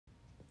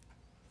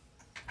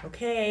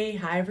Okay,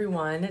 hi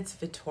everyone, it's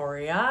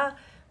Vittoria,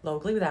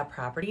 Logli without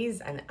properties,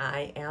 and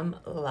I am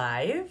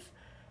live.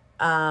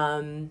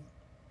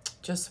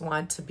 Just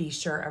want to be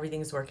sure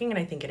everything's working, and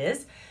I think it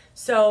is.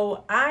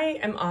 So I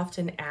am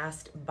often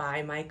asked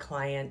by my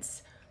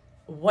clients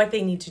what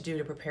they need to do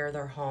to prepare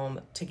their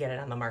home to get it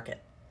on the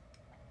market.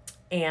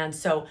 And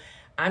so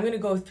I'm going to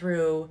go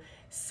through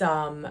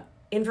some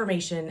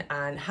information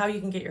on how you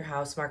can get your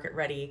house market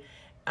ready,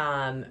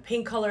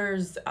 paint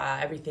colors,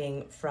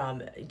 everything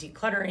from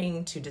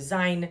decluttering to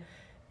design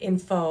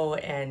info.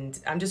 And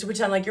I'm just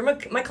pretend like you're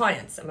my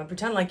clients. I'm gonna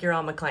pretend like you're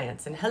all my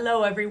clients. And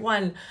hello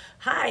everyone.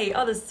 Hi.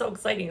 Oh, this is so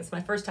exciting. It's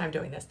my first time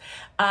doing this.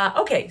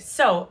 Okay,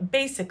 so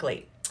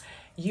basically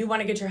you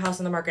want to get your house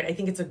on the market. I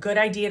think it's a good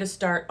idea to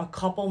start a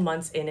couple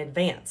months in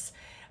advance.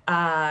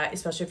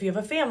 Especially if you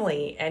have a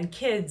family and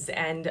kids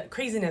and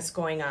craziness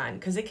going on,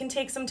 because it can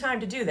take some time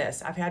to do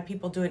this. I've had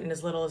people do it in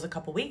as little as a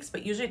couple weeks,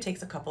 but usually it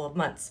takes a couple of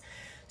months.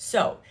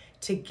 So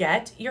to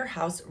get your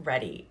house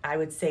ready, I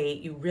would say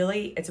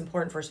it's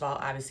important, first of all,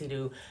 obviously,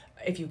 to,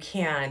 if you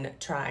can,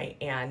 try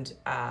and,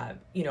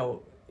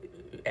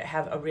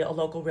 have a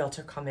local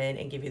realtor come in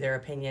and give you their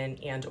opinion,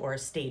 and or a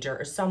stager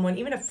or someone,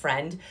 even a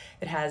friend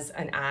that has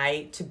an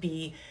eye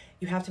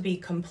you have to be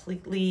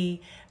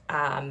completely,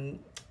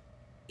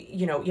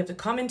 you have to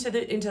come into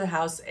the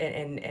house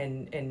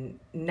and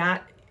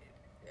not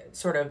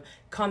sort of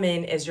come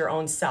in as your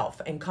own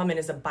self and come in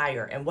as a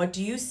buyer. And what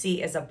do you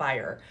see as a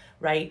buyer,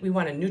 right? We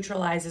want to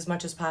neutralize as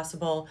much as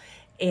possible.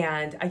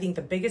 And I think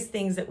the biggest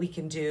things that we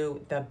can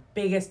do, the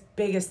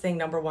biggest thing,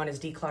 number one, is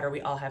declutter.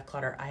 We all have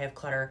clutter. I have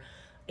clutter.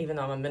 Even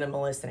though I'm a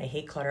minimalist and I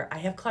hate clutter, I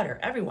have clutter.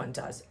 Everyone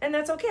does. And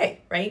that's okay,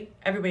 right?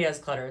 Everybody has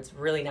clutter. It's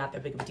really not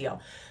that big of a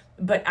deal.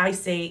 But I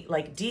say,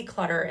 like,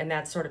 declutter, and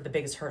that's sort of the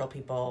biggest hurdle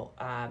people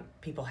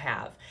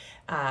have.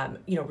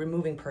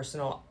 Removing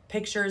personal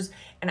pictures,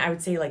 and I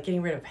would say, like,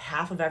 getting rid of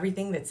half of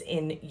everything that's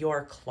in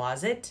your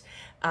closet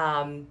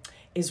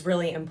is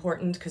really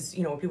important, because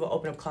when people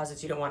open up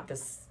closets, you don't want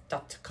this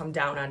stuff to come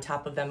down on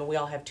top of them, and we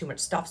all have too much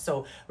stuff.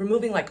 So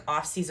removing, like,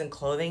 off-season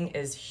clothing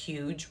is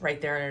huge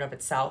right there in and of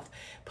itself.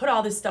 Put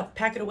all this stuff,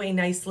 pack it away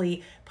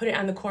nicely, put it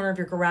on the corner of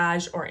your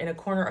garage or in a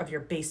corner of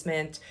your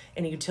basement,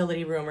 in a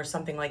utility room or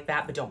something like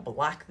that, but don't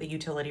block the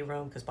utility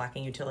room, because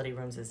blocking utility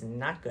rooms is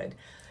not good.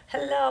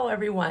 Hello,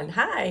 everyone.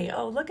 Hi.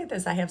 Oh, look at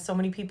this. I have so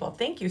many people.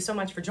 Thank you so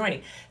much for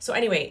joining. So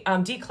anyway,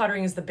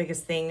 decluttering is the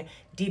biggest thing.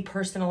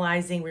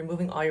 Depersonalizing,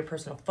 removing all your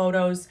personal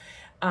photos,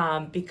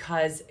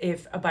 because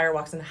if a buyer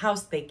walks in the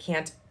house, they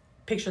can't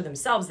picture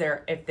themselves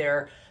there if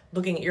they're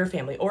looking at your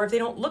family, or if they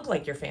don't look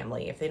like your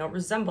family, if they don't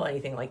resemble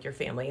anything like your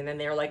family, and then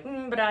they're like,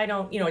 but I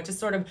don't, it just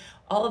sort of,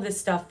 all of this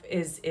stuff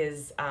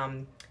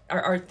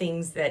are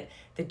things that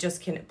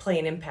just can play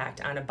an impact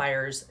on a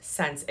buyer's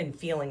sense and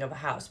feeling of a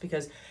house,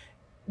 because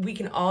we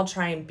can all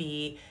try and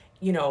be,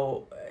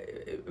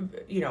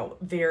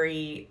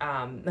 very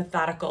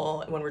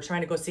methodical when we're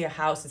trying to go see a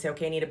house and say,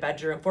 okay, I need a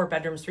bedroom, 4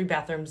 bedrooms, 3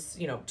 bathrooms,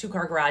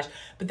 2-car garage.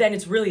 But then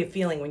it's really a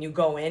feeling when you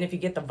go in. If you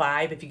get the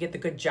vibe, if you get the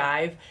good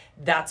jive,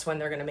 that's when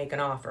they're going to make an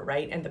offer,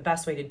 right? And the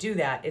best way to do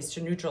that is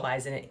to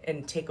neutralize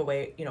and take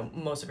away,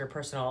 most of your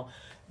personal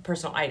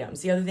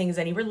items. The other thing is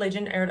any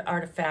religion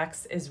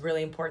artifacts is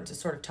really important to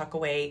sort of tuck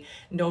away.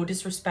 No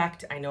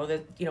disrespect. I know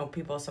that,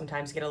 people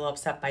sometimes get a little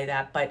upset by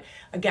that. But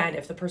again,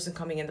 if the person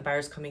coming in, the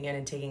buyer's coming in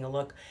and taking a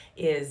look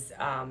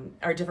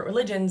are different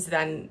religions,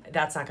 then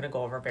that's not going to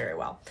go over very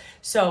well.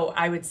 So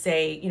I would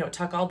say,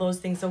 tuck all those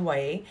things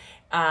away.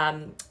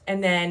 And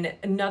then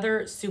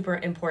another super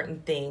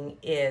important thing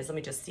is, let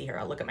me just see here.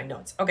 I'll look at my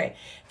notes. Okay.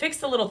 Fix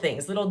the little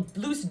things, little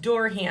loose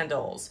door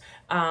handles.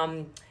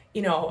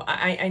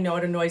 I know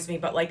it annoys me,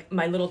 but like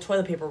my little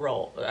toilet paper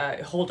roll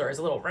holder is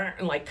a little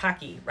like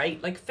cocky,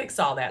 right? Like fix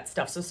all that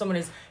stuff. So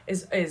someone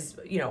is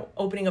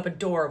opening up a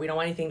door, we don't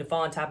want anything to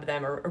fall on top of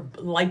them, or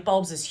light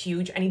bulbs is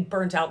huge. Any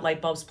burnt out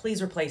light bulbs,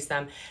 please replace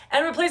them,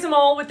 and replace them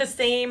all with the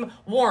same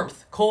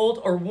warmth,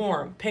 cold or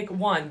warm. Pick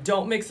one.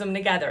 Don't mix them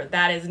together.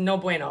 That is no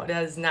bueno.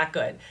 That is not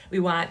good. We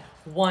want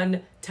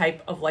one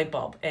type of light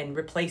bulb and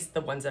replace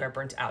the ones that are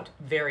burnt out.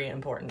 Very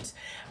important.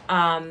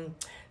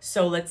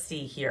 So let's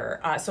see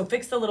here. So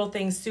fix the little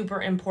things,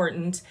 super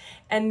important.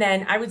 And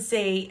then I would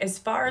say, as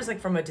far as like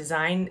from a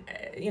design,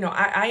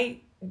 I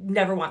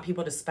never want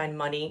people to spend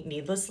money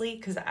needlessly,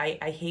 because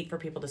I hate for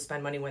people to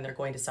spend money when they're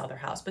going to sell their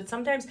house. But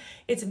sometimes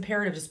it's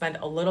imperative to spend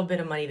a little bit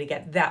of money to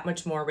get that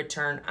much more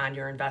return on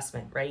your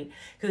investment, right?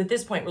 Because at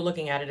this point, we're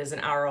looking at it as an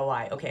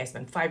ROI. Okay, I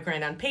spent $5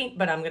 grand on paint,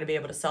 but I'm going to be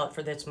able to sell it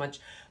for this much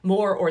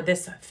more, or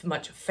this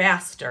much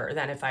faster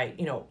than if I,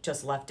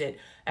 just left it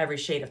every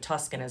shade of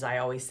Tuscan, as I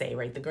always say,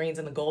 right? The greens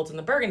and the golds and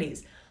the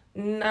burgundies.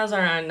 Those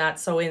are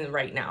not so in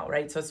right now,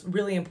 right? So it's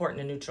really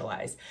important to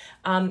neutralize.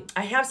 I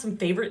have some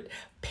favorite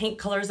paint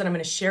colors that I'm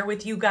going to share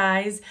with you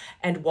guys,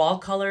 and wall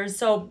colors.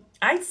 So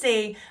I'd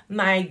say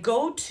my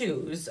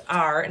go-tos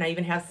are, and I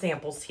even have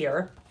samples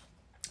here.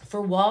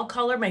 For wall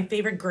color, my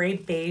favorite gray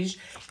beige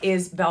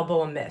is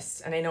Balboa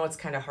Mist. And I know it's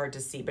kind of hard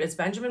to see, but it's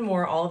Benjamin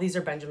Moore. All of these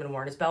are Benjamin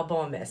Moore, and it's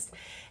Balboa Mist.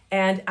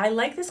 And I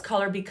like this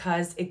color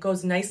because it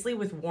goes nicely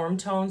with warm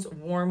tones,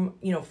 warm,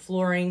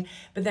 flooring,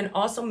 but then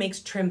also makes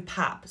trim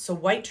pop. So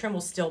white trim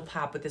will still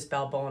pop with this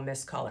Balboa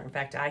Mist color. In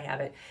fact, I have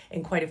it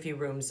in quite a few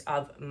rooms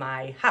of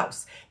my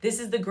house.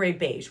 This is the gray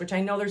beige, which I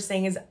know they're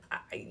saying is,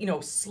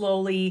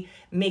 slowly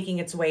making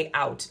its way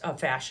out of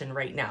fashion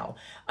right now.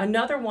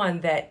 Another one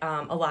that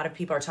a lot of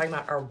people are talking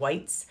about are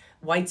whites.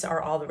 Whites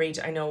are all the rage.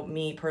 I know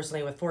me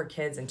personally with 4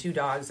 kids and 2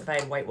 dogs, if I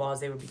had white walls,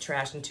 they would be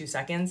trashed in 2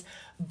 seconds.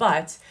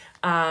 But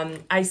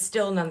I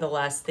still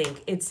nonetheless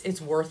think it's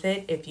worth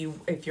it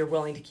if you're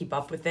willing to keep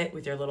up with it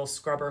with your little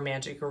scrubber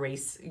magic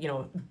erase,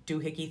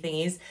 doohickey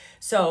thingies.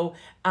 So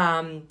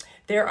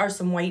there are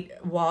some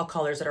white wall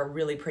colors that are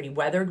really pretty.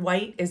 Weathered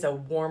white is a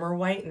warmer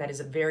white, and that is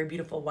a very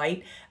beautiful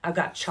white. I've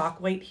got chalk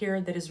white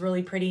here that is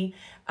really pretty.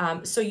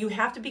 So you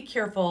have to be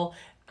careful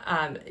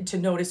to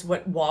notice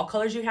what wall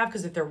colors you have,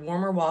 because if they're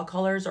warmer wall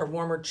colors or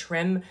warmer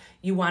trim,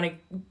 you want to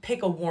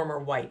pick a warmer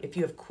white. If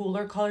you have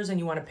cooler colors, then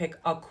you want to pick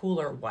a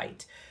cooler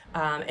white.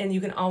 And you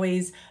can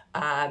always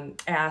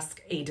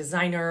ask a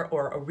designer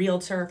or a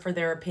realtor for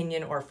their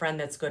opinion, or a friend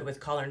that's good with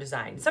color and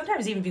design.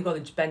 Sometimes even if you go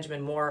to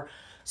Benjamin Moore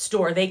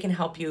store, they can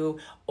help you,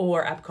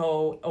 or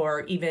Epco,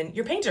 or even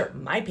your painter.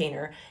 My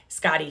painter,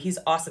 Scotty, he's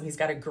awesome. He's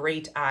got a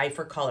great eye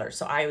for color.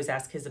 So I always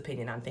ask his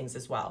opinion on things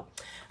as well.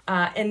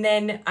 And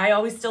then I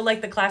always still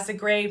like the classic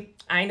gray.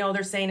 I know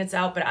they're saying it's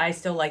out, but I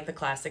still like the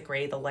classic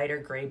gray. The lighter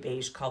gray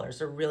beige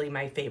colors are really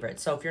my favorite.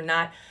 So if you're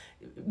not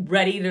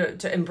ready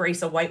to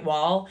embrace a white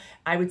wall,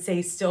 I would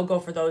say still go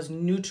for those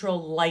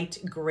neutral light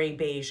gray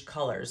beige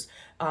colors.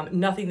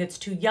 Nothing that's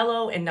too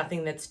yellow and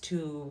nothing that's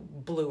too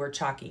blue or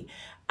chalky.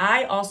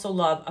 I also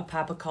love a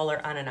pop of color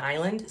on an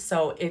island.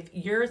 So if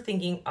you're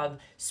thinking of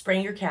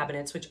spraying your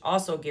cabinets, which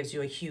also gives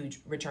you a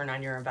huge return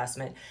on your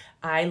investment,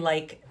 I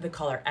like the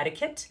color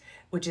Etiquette,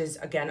 which is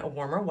again a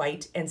warmer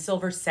white, and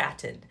silver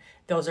satin.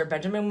 Those are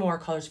Benjamin Moore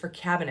colors for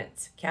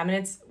cabinets.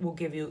 Cabinets will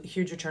give you a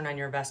huge return on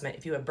your investment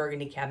if you have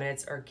burgundy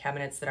cabinets or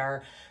cabinets that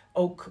are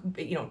oak,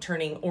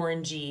 turning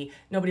orangey.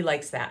 Nobody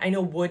likes that. I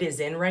know wood is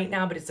in right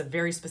now, but it's a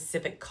very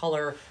specific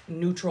color,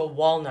 neutral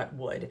walnut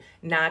wood,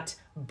 not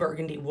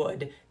burgundy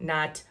wood,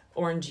 not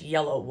orange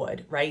yellow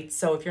wood, right?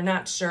 So if you're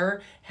not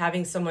sure,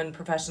 having someone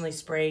professionally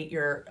spray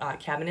your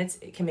cabinets,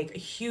 it can make a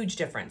huge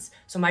difference.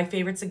 So my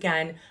favorites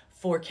again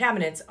for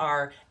cabinets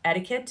are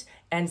Etiquette,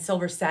 and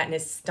silver satin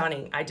is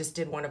stunning. I just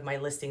did one of my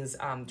listings,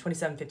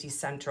 2750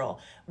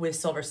 Central, with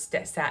silver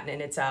satin,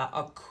 and it's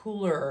a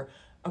cooler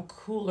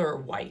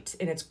white,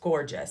 and it's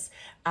gorgeous.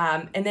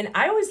 And then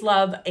I always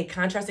love a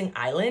contrasting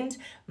island.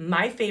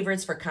 My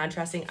favorites for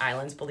contrasting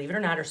islands, believe it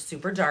or not, are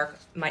super dark.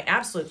 My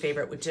absolute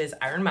favorite, which is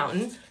Iron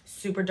Mountain,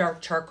 super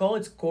dark charcoal.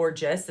 It's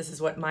gorgeous. This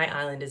is what my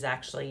island is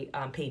actually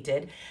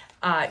painted.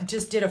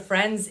 Just did a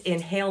friend's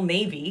in Hail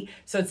Navy,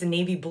 so it's a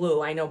navy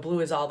blue. I know blue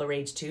is all the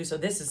rage too, so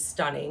this is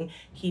stunning.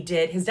 He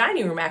did his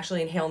dining room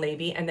actually in Hail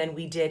Navy, and then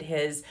we did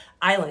his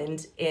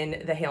island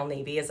in the Hail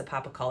Navy as a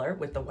pop of color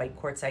with the white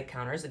quartzite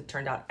counters. It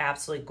turned out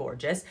absolutely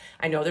gorgeous.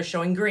 I know they're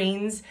showing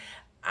greens.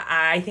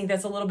 I think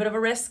that's a little bit of a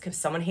risk. If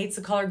someone hates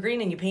the color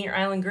green and you paint your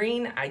island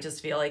green, I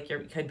just feel like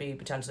you could be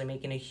potentially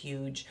making a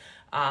huge,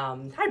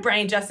 hi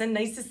Brian Jessen,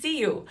 nice to see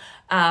you.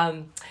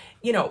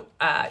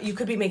 You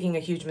could be making a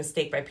huge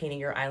mistake by painting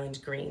your island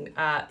green.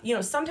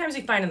 Sometimes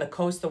we find on the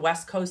coast, the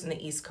West Coast and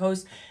the East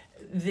Coast,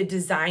 the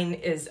design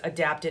is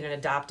adapted and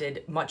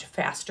adopted much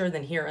faster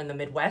than here in the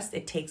Midwest.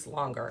 It takes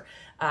longer.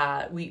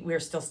 We're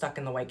still stuck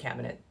in the white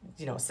cabinet,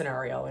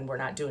 scenario, and we're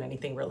not doing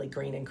anything really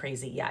green and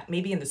crazy yet.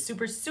 Maybe in the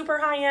super, super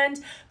high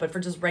end, but for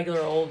just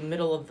regular old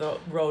middle of the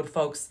road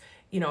folks,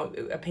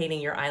 painting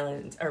your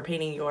island or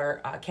painting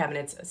your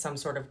cabinets some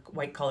sort of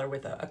white color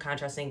with a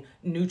contrasting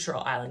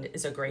neutral island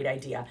is a great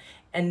idea.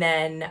 And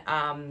then,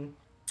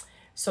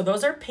 so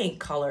those are paint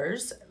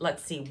colors.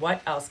 Let's see,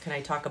 what else can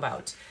I talk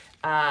about?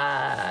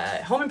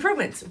 Home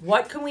improvements.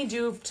 What can we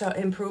do to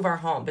improve our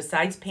home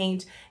besides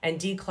paint and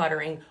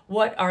decluttering?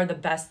 What are the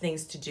best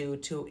things to do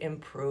to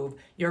improve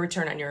your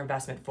return on your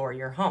investment for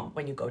your home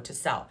when you go to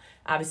sell?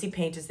 Obviously,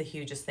 paint is the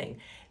hugest thing.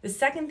 The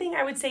second thing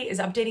I would say is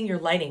updating your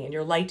lighting and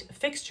your light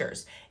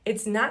fixtures.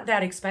 It's not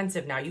that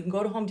expensive now. You can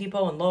go to Home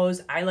Depot and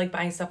Lowe's. I like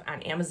buying stuff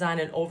on Amazon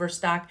and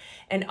Overstock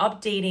and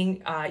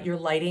updating your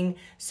lighting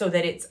so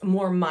that it's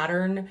more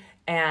modern,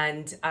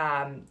 and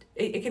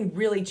it can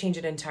really change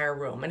an entire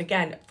room. And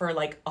again, for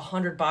like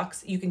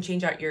 $100, you can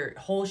change out your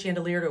whole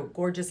chandelier to a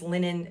gorgeous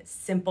linen,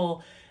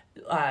 simple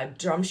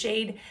drum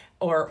shade,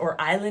 or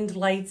island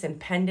lights and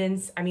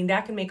pendants. I mean,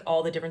 that can make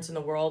all the difference in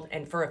the world.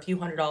 And for a few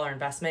 $100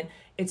 investment,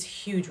 it's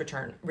huge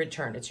return.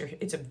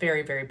 It's a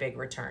very, very big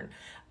return.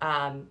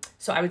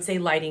 So I would say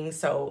lighting.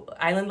 So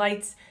island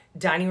lights,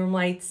 dining room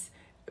lights,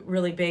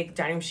 really big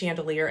dining room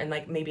chandelier, and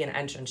like maybe an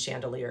entrance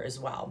chandelier as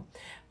well.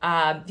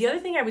 The other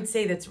thing I would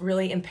say that's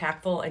really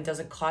impactful and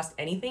doesn't cost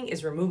anything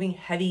is removing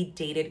heavy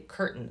dated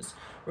curtains.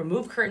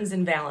 Remove curtains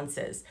and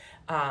valances.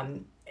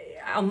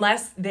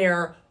 Unless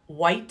they're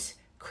white,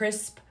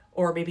 crisp,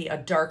 or maybe a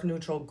dark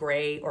neutral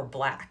gray or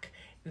black.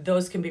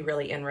 Those can be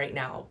really in right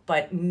now,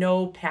 but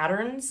no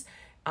patterns,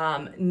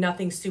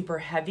 nothing super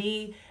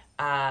heavy.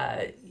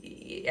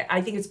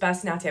 I think it's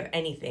best not to have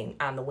anything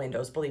on the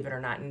windows, believe it or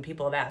not. And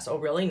people have asked, oh,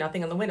 really?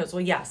 Nothing on the windows?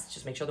 Well, yes,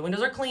 just make sure the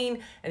windows are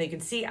clean and you can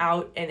see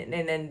out, and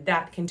then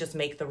that can just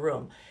make the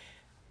room.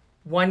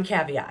 One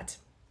caveat: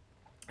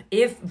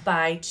 if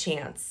by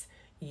chance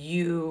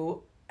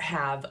you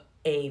have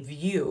a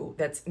view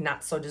that's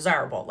not so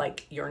desirable,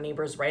 like your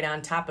neighbor's right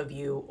on top of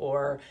you,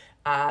 or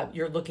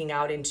you're looking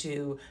out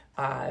into,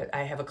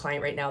 I have a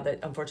client right now that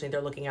unfortunately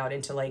they're looking out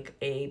into like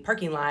a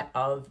parking lot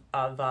of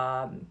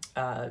the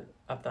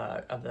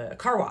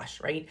car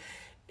wash, right?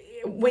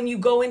 When you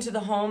go into the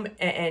home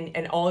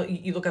and all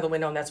you look out the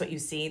window and that's what you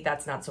see,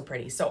 that's not so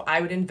pretty. So I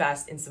would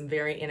invest in some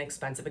very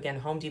inexpensive, again,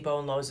 Home Depot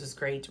and Lowe's is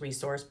great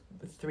resource,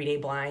 3-day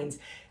blinds,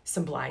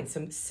 some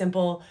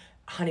simple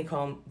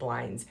honeycomb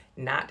blinds,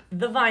 not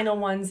the vinyl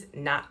ones,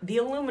 not the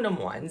aluminum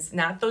ones,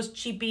 not those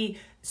cheapy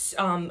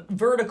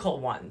vertical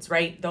ones,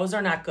 right? Those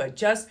are not good.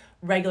 Just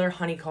regular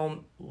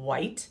honeycomb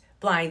white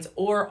blinds,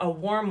 or a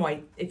warm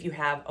white if you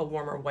have a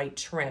warmer white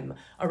trim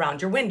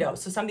around your window.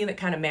 So something that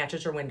kind of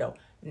matches your window.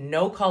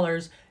 No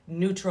colors,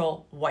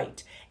 neutral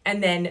white.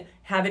 And then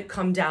have it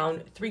come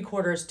down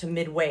 3/4 to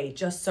midway,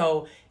 just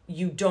so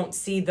you don't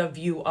see the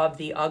view of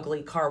the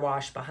ugly car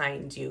wash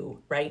behind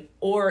you, right?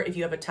 Or if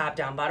you have a top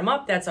down, bottom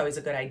up, that's always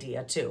a good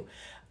idea too.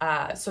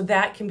 So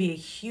that can be a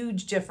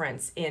huge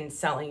difference in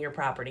selling your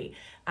property.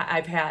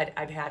 I've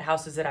had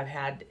houses that I've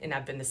had, and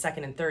I've been the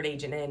second and third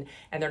agent in,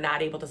 and they're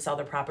not able to sell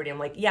their property. I'm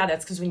like, yeah,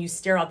 that's because when you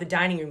stare out the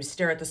dining room, you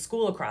stare at the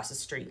school across the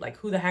street. Like,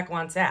 who the heck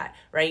wants that,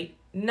 right?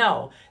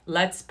 No,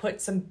 let's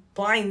put some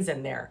blinds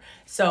in there.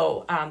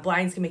 So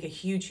blinds can make a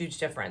huge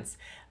difference.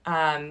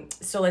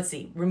 So let's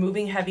see,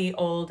 removing heavy,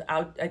 old,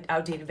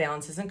 outdated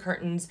valances and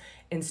curtains,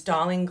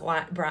 installing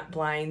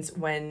blinds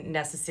when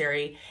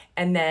necessary.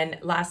 And then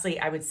lastly,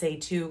 I would say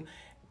too,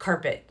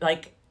 carpet.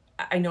 Like,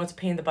 I know it's a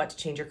pain in the butt to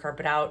change your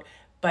carpet out,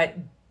 but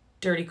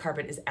dirty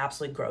carpet is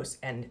absolutely gross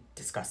and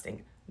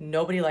disgusting.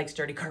 Nobody likes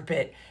dirty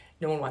carpet.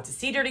 No one wants to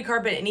see dirty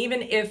carpet. And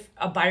even if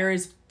a buyer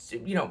is,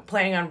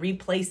 planning on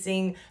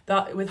replacing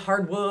with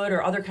hardwood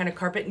or other kind of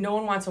carpet, no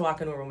one wants to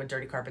walk into a room with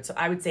dirty carpet. So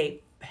I would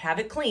say have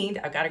it cleaned.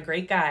 I've got a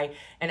great guy,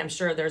 and I'm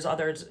sure there's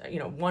others,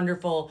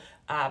 wonderful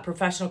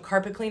professional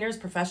carpet cleaners.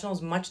 Professional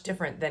is much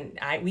different than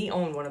we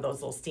own one of those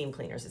little steam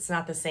cleaners. It's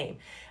not the same.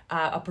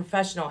 A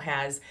professional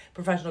has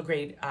professional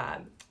grade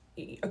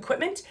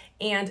equipment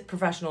and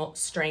professional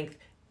strength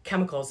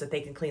chemicals that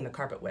they can clean the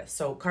carpet with.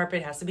 So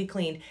carpet has to be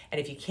cleaned, and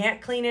if you can't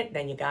clean it,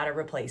 then you got to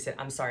replace it.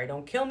 I'm sorry,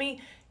 don't kill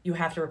me. You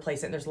have to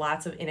replace it. And there's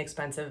lots of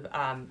inexpensive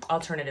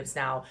alternatives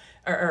now,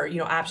 or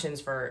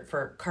options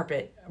for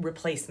carpet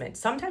replacement.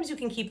 Sometimes you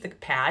can keep the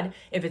pad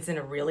if it's in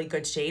a really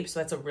good shape. So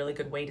that's a really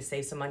good way to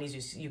save some money.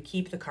 Is you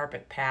keep the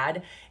carpet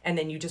pad and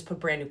then you just put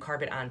brand new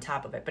carpet on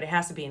top of it, but it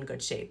has to be in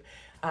good shape.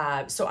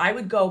 So I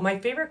would go, my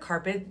favorite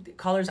carpet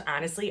colors,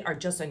 honestly, are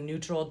just a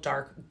neutral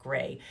dark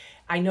gray.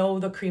 I know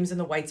the creams and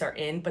the whites are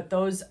in, but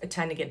those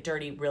tend to get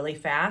dirty really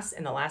fast.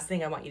 And the last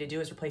thing I want you to do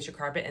is replace your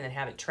carpet and then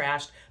have it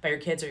trashed by your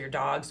kids or your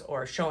dogs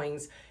or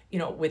showings,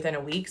 within a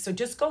week. So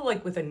just go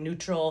like with a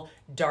neutral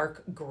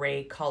dark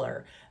gray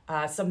color,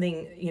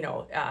 something,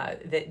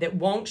 that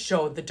won't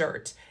show the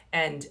dirt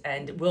and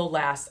will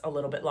last a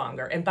little bit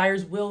longer. And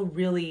buyers will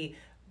really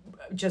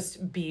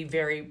just be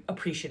very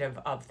appreciative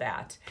of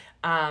that.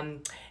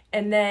 And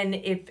then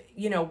if,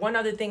 one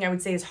other thing I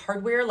would say is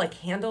hardware, like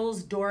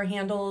handles, door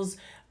handles,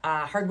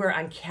 hardware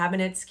on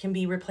cabinets can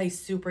be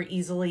replaced super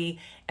easily,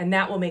 and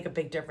that will make a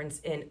big difference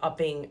in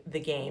upping the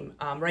game.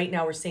 Right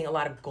now we're seeing a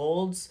lot of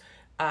golds,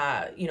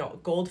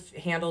 gold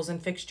handles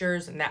and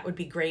fixtures, and that would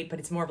be great, but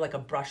it's more of like a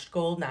brushed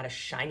gold, not a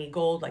shiny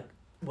gold like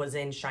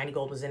shiny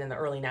gold was in the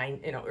early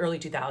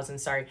 2000s.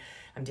 Sorry,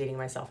 I'm dating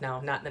myself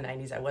now. Not in the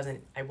 90s. I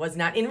was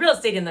not in real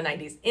estate in the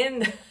 90s.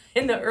 In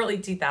the early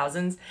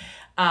 2000s,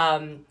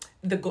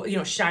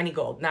 the shiny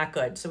gold, not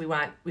good. So we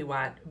want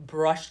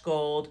brushed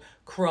gold,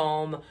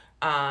 chrome,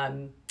 so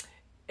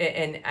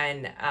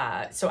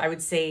I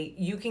would say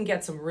you can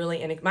get some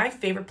really, my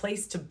favorite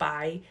place to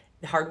buy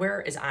the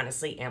hardware is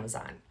honestly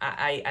Amazon.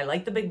 I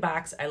like the big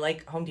box. I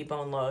like Home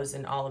Depot and Lowe's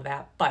and all of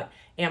that, but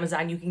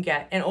Amazon you can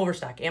get, and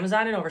Overstock.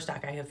 Amazon and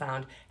Overstock I have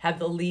found have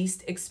the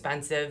least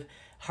expensive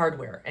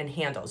hardware and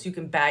handles. You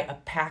can buy a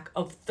pack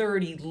of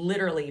 30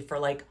 literally for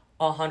like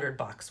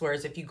 $100,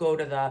 whereas if you go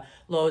to the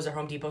Lowe's or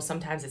Home Depot,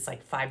 sometimes it's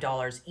like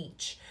 $5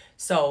 each.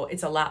 So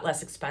it's a lot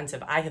less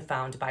expensive, I have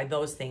found, to buy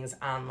those things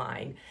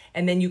online.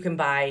 And then you can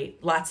buy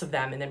lots of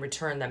them and then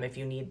return them if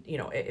you need,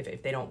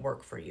 if they don't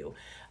work for you.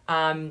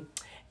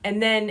 And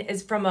then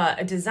as from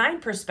a design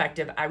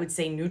perspective, I would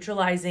say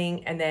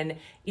neutralizing. And then,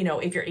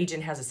 if your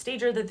agent has a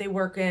stager that they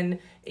work in,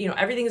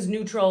 everything is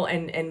neutral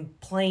and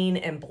plain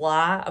and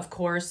blah, of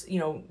course,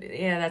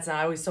 that's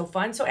not always so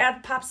fun. So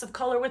add pops of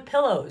color with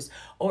pillows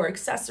or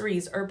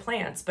accessories or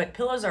plants. But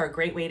pillows are a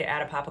great way to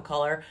add a pop of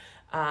color,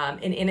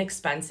 and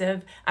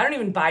inexpensive. I don't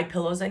even buy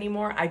pillows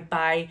anymore. I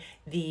buy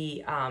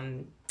the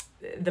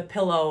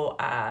pillow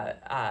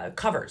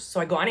covers. So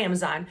I go on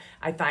Amazon,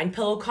 I find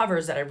pillow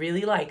covers that I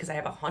really like because I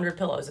have 100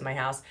 pillows in my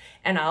house,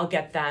 and I'll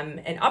get them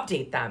and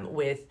update them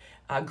with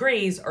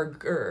grays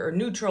or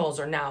neutrals,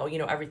 or now, you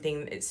know,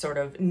 everything is sort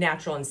of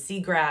natural, and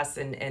seagrass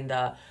and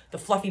the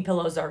fluffy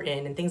pillows are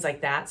in and things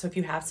like that. So if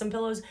you have some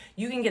pillows,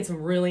 you can get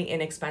some really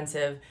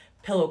inexpensive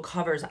pillow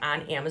covers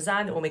on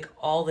Amazon that will make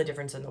all the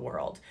difference in the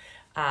world.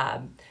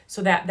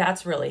 So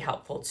that's really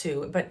helpful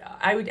too. But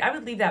I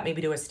would leave that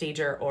maybe to a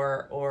stager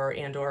or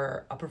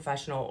a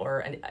professional,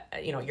 or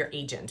you know, your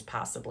agent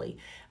possibly.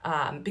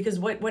 Because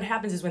what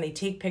happens is when they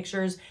take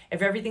pictures,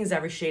 if everything's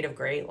every shade of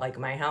gray, like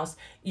my house,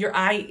 your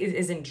eye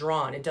isn't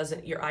drawn.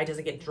 Your eye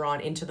doesn't get drawn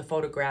into the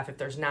photograph if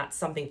there's not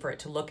something for it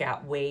to look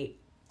at way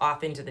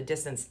off into the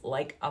distance,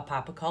 like a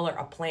pop of color,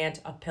 a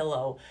plant, a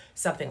pillow,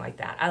 something like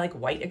that. I like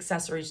white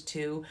accessories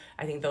too.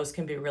 I think those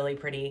can be really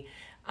pretty.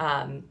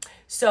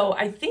 So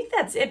I think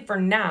that's it for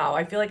now.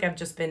 I feel like I've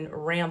just been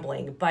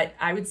rambling, but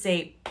I would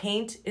say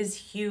paint is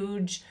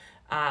huge.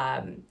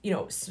 You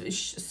know,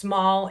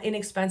 small,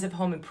 inexpensive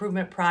home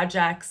improvement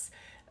projects,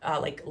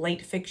 like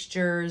light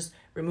fixtures,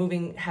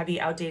 removing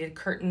heavy, outdated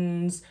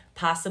curtains,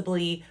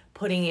 possibly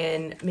putting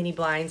in mini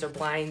blinds or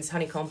blinds,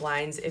 honeycomb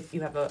blinds, if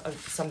you have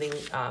something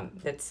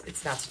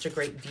it's not such a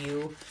great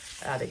view,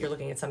 that you're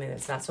looking at something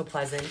that's not so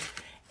pleasant,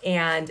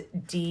 and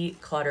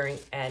decluttering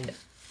and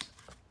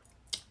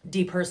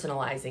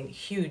depersonalizing,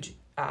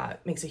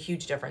 makes a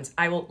huge difference.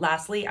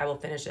 Lastly, I will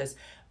finish this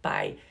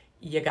by,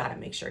 you gotta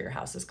make sure your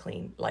house is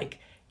clean, like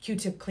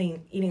Q-tip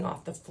clean, eating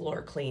off the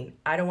floor clean.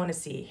 I don't want to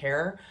see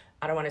hair.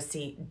 I don't want to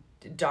see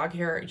dog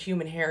hair,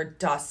 human hair,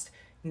 dust,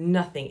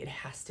 nothing. It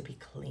has to be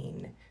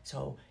clean.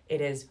 So it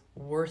is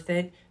worth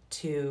it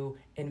to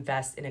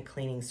invest in a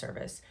cleaning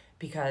service,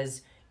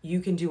 because you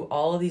can do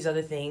all of these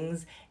other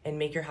things and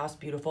make your house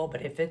beautiful,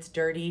 but if it's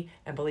dirty,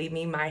 and believe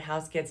me, my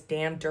house gets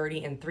damn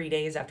dirty in 3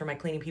 days after my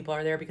cleaning people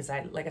are there, because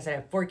like I said, I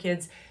have 4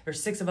 kids,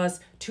 there's 6 of us,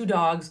 2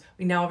 dogs,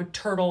 we now have a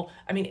turtle.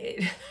 I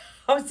mean,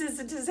 house is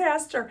a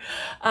disaster.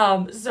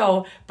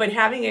 But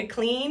having it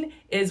clean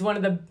is one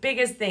of the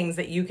biggest things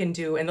that you can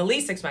do, and the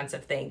least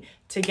expensive thing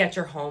to get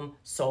your home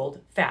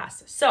sold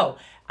fast. So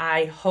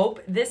I hope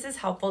this is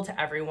helpful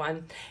to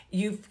everyone.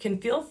 You can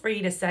feel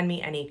free to send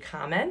me any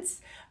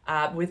comments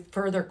with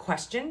further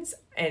questions.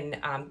 And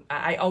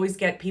I always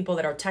get people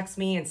that are text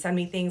me and send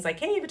me things like,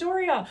 hey,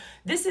 Vittoria,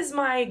 this is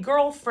my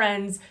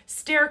girlfriend's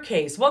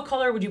staircase. What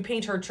color would you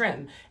paint her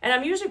trim? And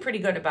I'm usually pretty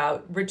good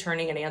about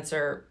returning an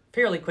answer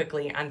fairly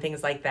quickly on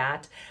things like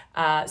that.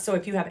 So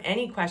if you have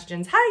any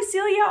questions, hi,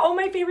 Celia. Oh,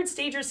 my favorite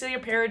stager, Celia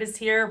Parrott, is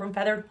here from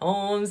Feathered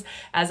Homes.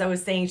 As I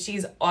was saying,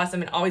 she's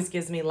awesome and always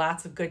gives me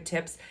lots of good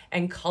tips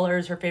and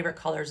colors, her favorite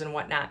colors and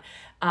whatnot.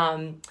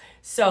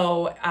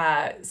 So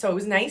it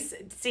was nice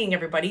seeing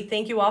everybody.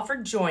 Thank you all for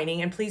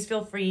joining, and please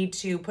feel free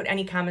to put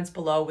any comments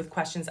below with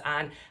questions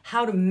on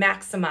how to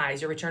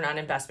maximize your return on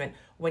investment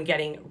when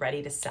getting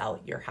ready to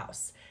sell your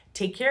house.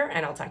 Take care,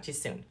 and I'll talk to you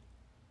soon.